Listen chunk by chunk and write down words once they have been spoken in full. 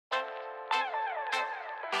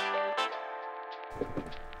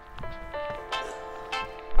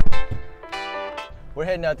We're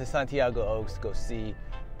heading out to Santiago Oaks to go see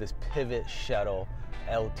this Pivot Shuttle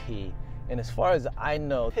LT. And as far as I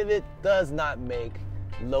know, Pivot does not make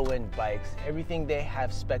low-end bikes. Everything they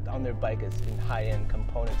have spec'd on their bike is in high-end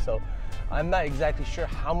components. So I'm not exactly sure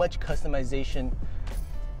how much customization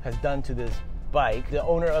has done to this bike. The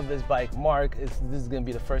owner of this bike, Mark, this is gonna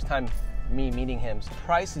be the first time me meeting him. So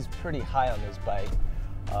price is pretty high on this bike.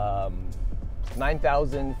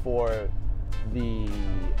 $9,000 for the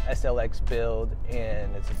SLX build,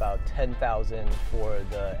 and it's about $10,000 for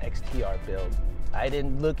the XTR build. I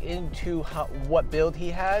didn't look into what build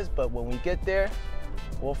he has, but when we get there,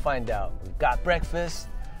 we'll find out. We've got breakfast,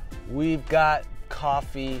 we've got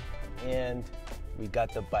coffee, and we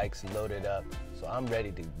got the bikes loaded up. So I'm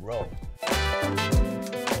ready to roll.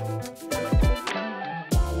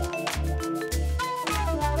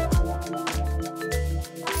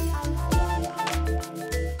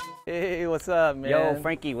 Hey, what's up, man? Yo,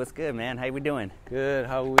 Frankie, what's good, man? How we doing? Good.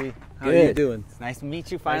 How are you doing? It's nice to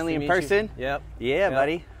meet you finally nice in person. Yep. Yeah,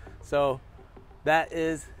 buddy. So that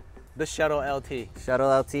is the Shuttle LT. Shuttle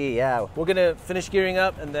LT, yeah. We're gonna finish gearing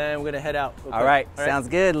up and then we're gonna head out. All right, sounds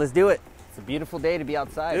good. Let's do it. It's a beautiful day to be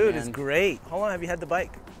outside, dude. Man. It's great. How long have you had the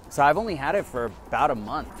bike? So I've only had it for about a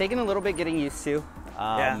month. Taking a little bit getting used to.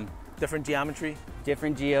 Yeah. Different geometry.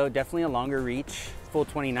 Different geo. Definitely a longer reach. Full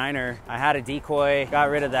 29er. I had a decoy, got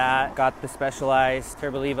rid of that, got the Specialized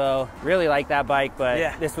Turbo Evo. Really like that bike, but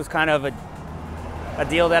yeah, this was kind of a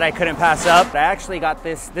deal that I couldn't pass up. I actually got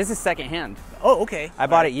this. This is secondhand. Oh, okay. I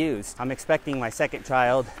bought it used. I'm expecting my second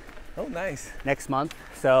child. Oh, nice. Next month.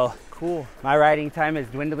 So cool. My riding time is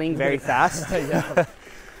dwindling very fast. Yeah.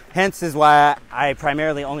 Hence is why I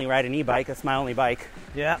primarily only ride an e-bike. That's my only bike.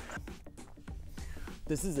 Yeah.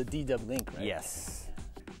 This is a DW Link, right? Yes.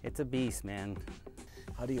 It's a beast, man.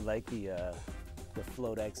 How do you like the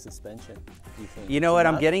Float X suspension? Do you think? You know what?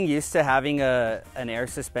 I'm getting used to having an air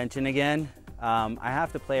suspension again. I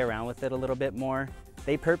have to play around with it a little bit more.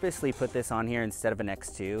 They purposely put this on here instead of an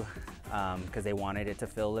X2 because they wanted it to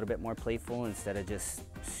feel a little bit more playful instead of just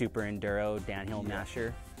super enduro downhill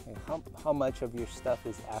masher. How much of your stuff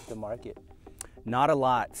is aftermarket? Not a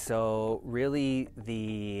lot. So really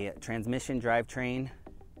the transmission drivetrain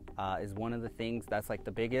is one of the things that's like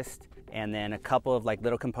the biggest. And then a couple of like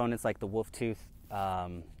little components like the wolf tooth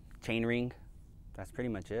chain ring. That's pretty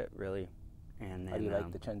much it, really. And then, how do you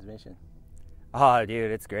like the transmission? Oh,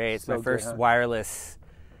 dude, it's great. It's so my first good, huh? Wireless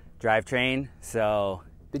drivetrain. So.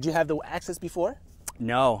 Did you have the Access before?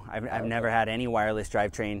 No, I've never had any wireless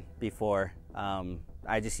drivetrain before.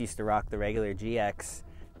 I just used to rock the regular GX.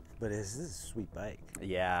 But this is a sweet bike.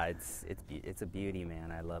 Yeah, it's a beauty,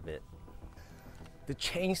 man. I love it. The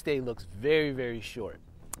chainstay looks very, very short.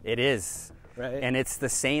 It is. Right. And it's the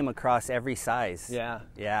same across every size. Yeah.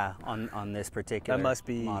 Yeah, on this particular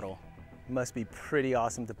model. Must be pretty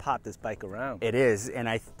awesome to pop this bike around. It is, and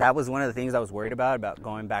that was one of the things I was worried about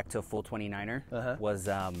going back to a full 29er, was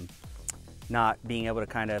not being able to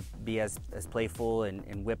kind of be as playful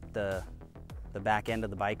and whip the back end of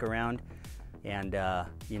the bike around. And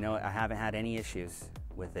you know, I haven't had any issues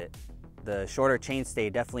with it. The shorter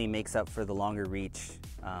chainstay definitely makes up for the longer reach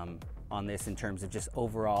on this in terms of just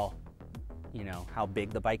overall, you know, how big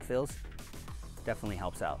the bike feels. Definitely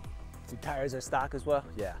helps out. The tires are stock as well?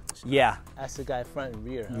 Yeah. Yeah. That's the guy front and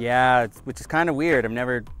rear, huh? Yeah, which is kind of weird. I've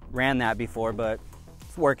never ran that before, but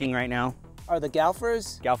it's working right now. Are the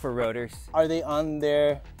Galfers? Galfer rotors. Are they on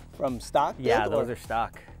there from stock? Yeah, those are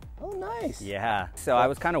stock. Oh, nice. Yeah. So I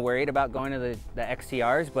was kind of worried about going to the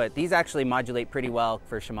XTRs, but these actually modulate pretty well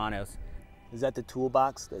for Shimano's. Is that the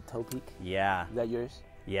toolbox, the toe peak? Yeah. Is that yours?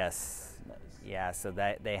 Yes. Nice. Yeah, so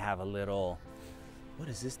that they have a little... What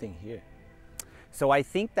is this thing here? So I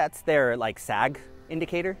think that's their like sag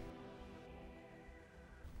indicator.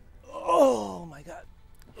 Oh my God.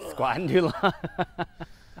 Squatting too long.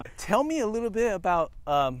 Tell me a little bit about,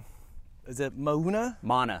 is it Mana?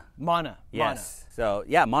 Mana. Mana. Yes. So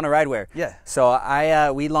yeah, Mana Ridewear. Yeah.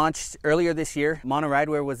 So we launched earlier this year. Mana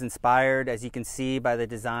Ridewear was inspired, as you can see, by the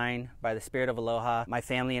design, by the spirit of aloha. My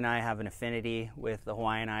family and I have an affinity with the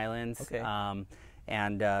Hawaiian Islands. Okay.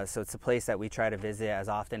 So it's a place that we try to visit as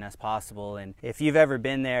often as possible. And if you've ever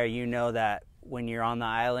been there, you know that when you're on the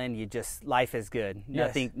island, life is good.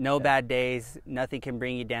 Yes. No bad days, nothing can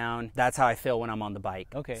bring you down. That's how I feel when I'm on the bike.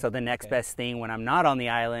 Okay. So the next best thing when I'm not on the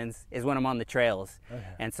islands is when I'm on the trails. Okay.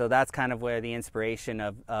 And so that's kind of where the inspiration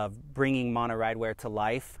of bringing Mana Ridewear to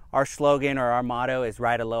life. Our slogan or our motto is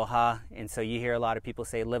Ride Aloha. And so you hear a lot of people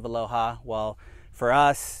say live aloha. Well, for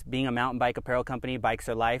us, being a mountain bike apparel company, bikes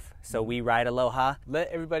are life. So we ride aloha. Let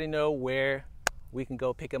everybody know where we can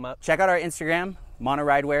go pick them up. Check out our Instagram. Mana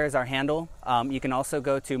Ridewear is our handle. You can also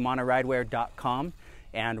go to manaridewear.com.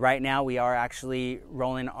 And right now we are actually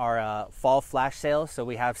rolling our fall flash sale. So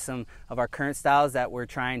we have some of our current styles that we're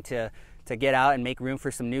trying to get out and make room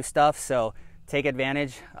for some new stuff. So take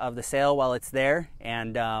advantage of the sale while it's there.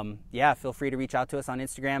 And yeah, feel free to reach out to us on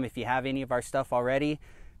Instagram. If you have any of our stuff already,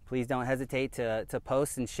 please don't hesitate to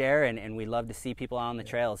post and share. And we love to see people out on the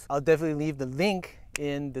trails. I'll definitely leave the link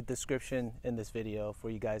in the description in this video for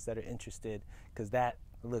you guys that are interested, because that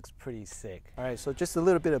looks pretty sick. All right, so just a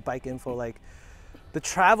little bit of bike info. Like, the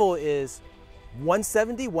travel is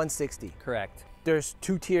 170, 160. Correct. There's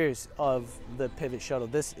 2 tiers of the Pivot Shuttle.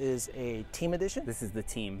 This is a team edition? This is the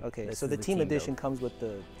team. Okay, so the team edition comes with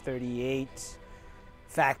the 38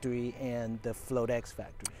 factory and the Float X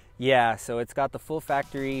factory. Yeah, so it's got the full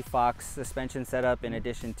factory Fox suspension setup in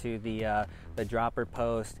addition to the dropper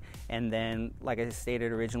post. And then, like I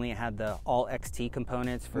stated originally, it had the all XT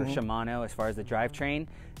components for Shimano as far as the drivetrain,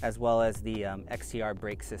 as well as the XTR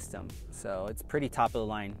brake system. So it's pretty top of the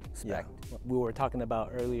line spec. Yeah. We were talking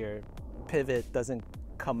about earlier, Pivot doesn't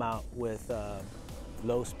come out with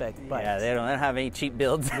low spec bikes. Yeah, they don't have any cheap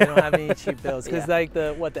builds. They don't have any cheap builds, because like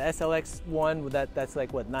the SLX one, that's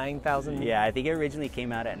like what, 9,000? Yeah, I think it originally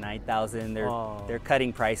came out at 9,000. They're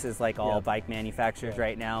cutting prices like all bike manufacturers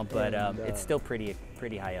right now, but it's still pretty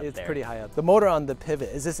high up there. It's pretty high up. The motor on the Pivot,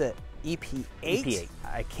 is this a EP8? EP8.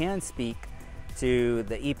 I can speak to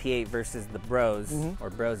the EP8 versus the Bros, or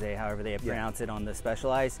Brose, however they pronounce it on the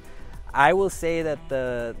Specialized. I will say that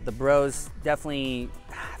the Bros definitely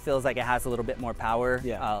feels like it has a little bit more power,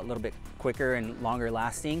 a little bit quicker and longer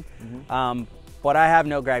lasting. But I have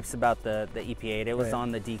no gripes about the EP8. It was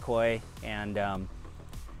on the Decoy, and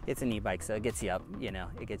it's an e-bike, so it gets you up,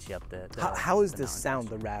 it gets you up the how is the sound,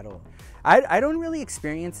 the rattle? I don't really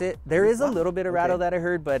experience it. There is a little bit of rattle that I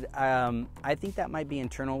heard, but I think that might be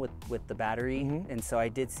internal with the battery. And so I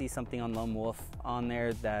did see something on Lone Wolf on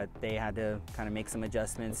there that they had to kind of make some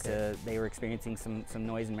adjustments to, they were experiencing some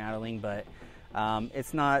noise and rattling, but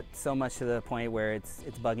it's not so much to the point where it's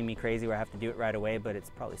bugging me crazy where I have to do it right away, but it's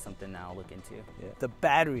probably something that I'll look into. Yeah. The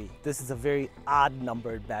battery, this is a very odd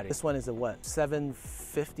numbered battery. This one is a what,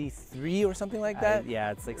 753 or something like that?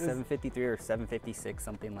 Yeah, it's like 753 or 756,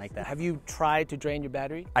 something like that. Have you tried to drain your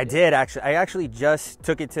battery? I did actually. I actually just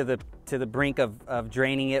took it to the brink of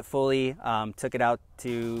draining it fully. Took it out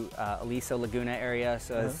to Aliso Laguna area.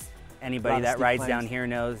 So as anybody that rides down here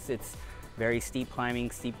knows, it's very steep climbing,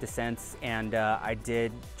 steep descents, and I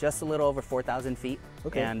did just a little over 4,000 feet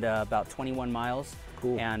and about 21 miles.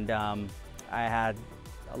 Cool. And I had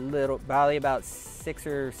probably about 6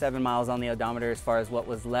 or 7 miles on the odometer as far as what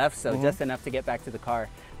was left, so just enough to get back to the car.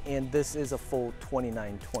 And this is a full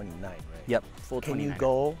 29, right? Yep, full 29. Can you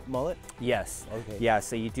go mullet? Yes. Okay. Yeah,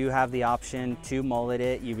 so you do have the option to mullet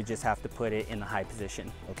it. You would just have to put it in the high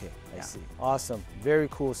position. Okay, I see. Awesome. Very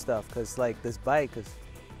cool stuff, because like this bike, because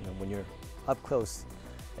when you're up close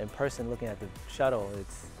in person looking at the Shuttle,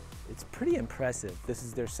 it's pretty impressive. This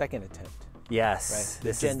is their second attempt. Yes, right?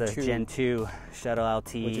 This is the Gen 2 Shuttle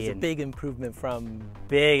LT. Which is a big improvement from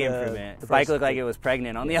the bike looked like it was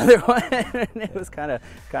pregnant on the other one. It was kind of.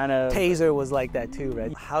 Taser was like that too,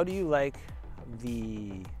 right? How do you like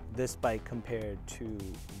this bike compared to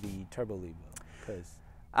the Turbo Levo?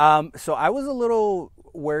 Because so I was a little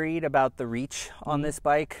worried about the reach on this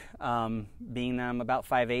bike, being that I'm about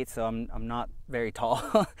 5'8", so I'm not very tall.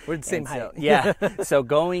 We're the same height. Yeah, so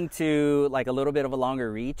going to like a little bit of a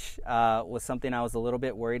longer reach was something I was a little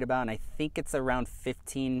bit worried about, and I think it's around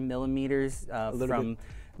 15 millimeters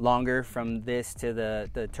longer from this to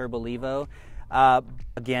the Turbo Levo.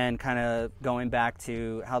 Again, kind of going back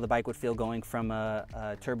to how the bike would feel going from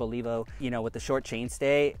a Turbo Levo, with the short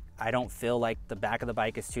chainstay, I don't feel like the back of the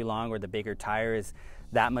bike is too long or the bigger tire is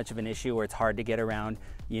that much of an issue where it's hard to get around,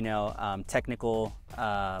 technical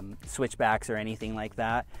switchbacks or anything like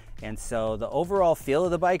that. And so the overall feel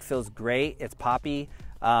of the bike feels great. It's poppy.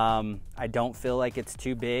 I don't feel like it's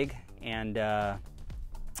too big. And,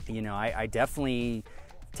 I definitely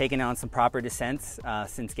taken on some proper descents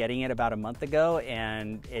since getting it about a month ago,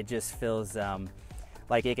 and it just feels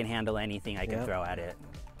like it can handle anything I can throw at it.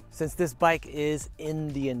 Since this bike is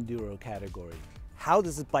in the enduro category, how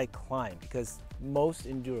does this bike climb? Because most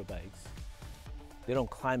enduro bikes, they don't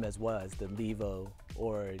climb as well as the Levo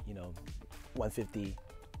or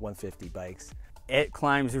 150 bikes. It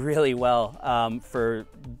climbs really well for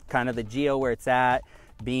kind of the geo where it's at.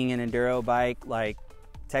 Being an enduro bike, like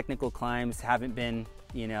technical climbs haven't been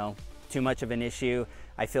too much of an issue.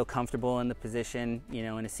 I feel comfortable in the position, in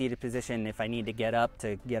a seated position. If I need to get up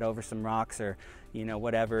to get over some rocks or,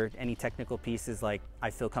 whatever, any technical pieces, like I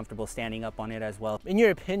feel comfortable standing up on it as well. In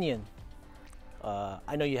your opinion,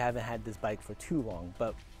 I know you haven't had this bike for too long,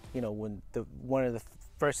 but when one of the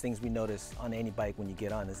first things we notice on any bike when you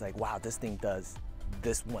get on is like, wow, this thing does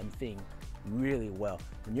this one thing really well.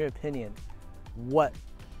 In your opinion, what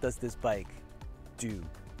does this bike do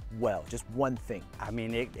well? Just one thing. I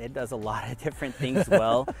mean, it does a lot of different things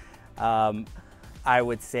well. I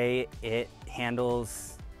would say it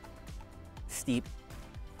handles steep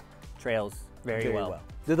trails very well.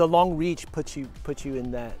 Did the long reach put you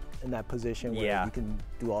in that position where you can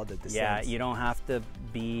do all the descents? Yeah, you don't have to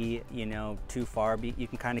be, you know, too far. You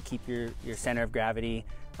can kind of keep your center of gravity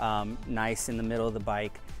nice in the middle of the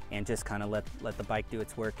bike and just kind of let the bike do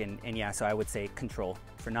its work. And yeah, so I would say control.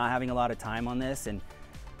 For not having a lot of time on this and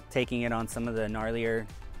taking it on some of the gnarlier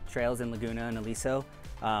trails in Laguna and Aliso,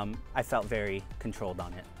 I felt very controlled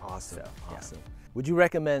on it. Awesome, so, awesome. Yeah. Would you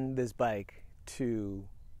recommend this bike to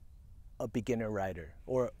a beginner rider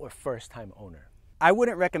or first-time owner? I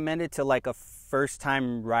wouldn't recommend it to like a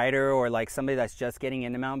first-time rider or like somebody that's just getting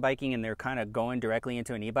into mountain biking and they're kind of going directly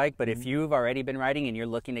into an e-bike. But if you've already been riding and you're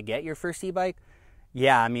looking to get your first e-bike,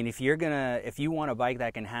 yeah, I mean, if you want a bike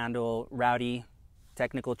that can handle rowdy,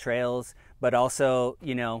 technical trails, but also,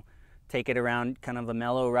 you know, take it around kind of a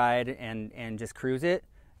mellow ride and just cruise it,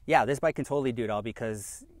 yeah, this bike can totally do it all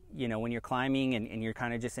because, you know, when you're climbing and you're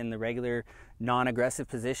kind of just in the regular non-aggressive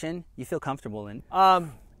position, you feel comfortable in.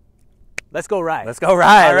 Let's go ride. Let's go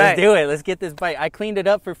ride. All right. Let's do it. Let's get this bike. I cleaned it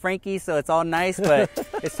up for Frankie, so it's all nice, but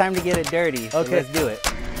it's time to get it dirty. So okay. Let's do it.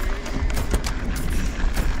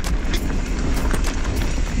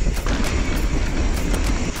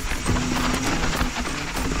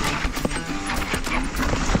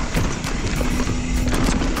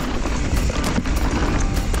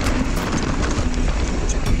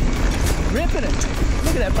 Ripping it.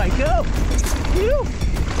 Look at that bike go. Whew.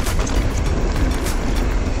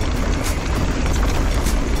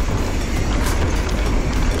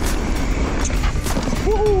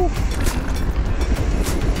 Woo.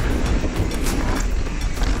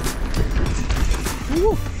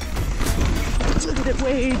 Woo. Look at the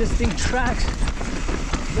way this thing tracks.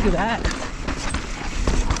 Look at that.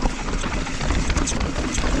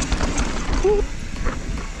 Woo.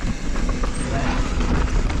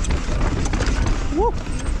 Woo.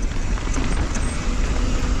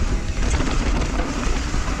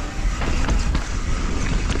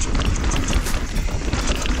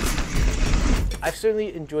 I've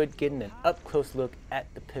certainly enjoyed getting an up-close look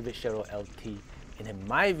at the Pivot Shuttle LT, and in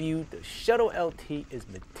my view, the Shuttle LT is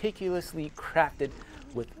meticulously crafted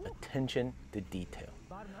with attention to detail.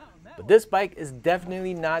 But this bike is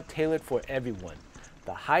definitely not tailored for everyone.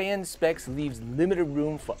 The high-end specs leaves limited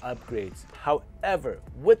room for upgrades. However,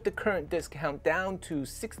 with the current discount down to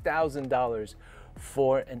 $6,000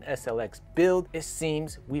 for an SLX build, it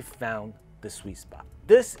seems we've found the sweet spot.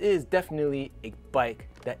 This is definitely a bike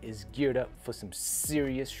that is geared up for some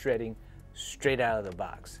serious shredding straight out of the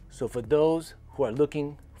box. So for those who are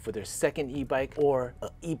looking for their second e-bike or an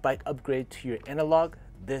e-bike upgrade to your analog,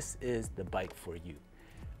 this is the bike for you.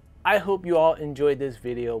 I hope you all enjoyed this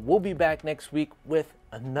video. We'll be back next week with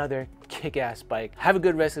another kick-ass bike. Have a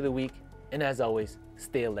good rest of the week, and as always,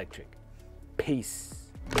 stay electric.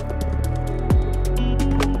 Peace.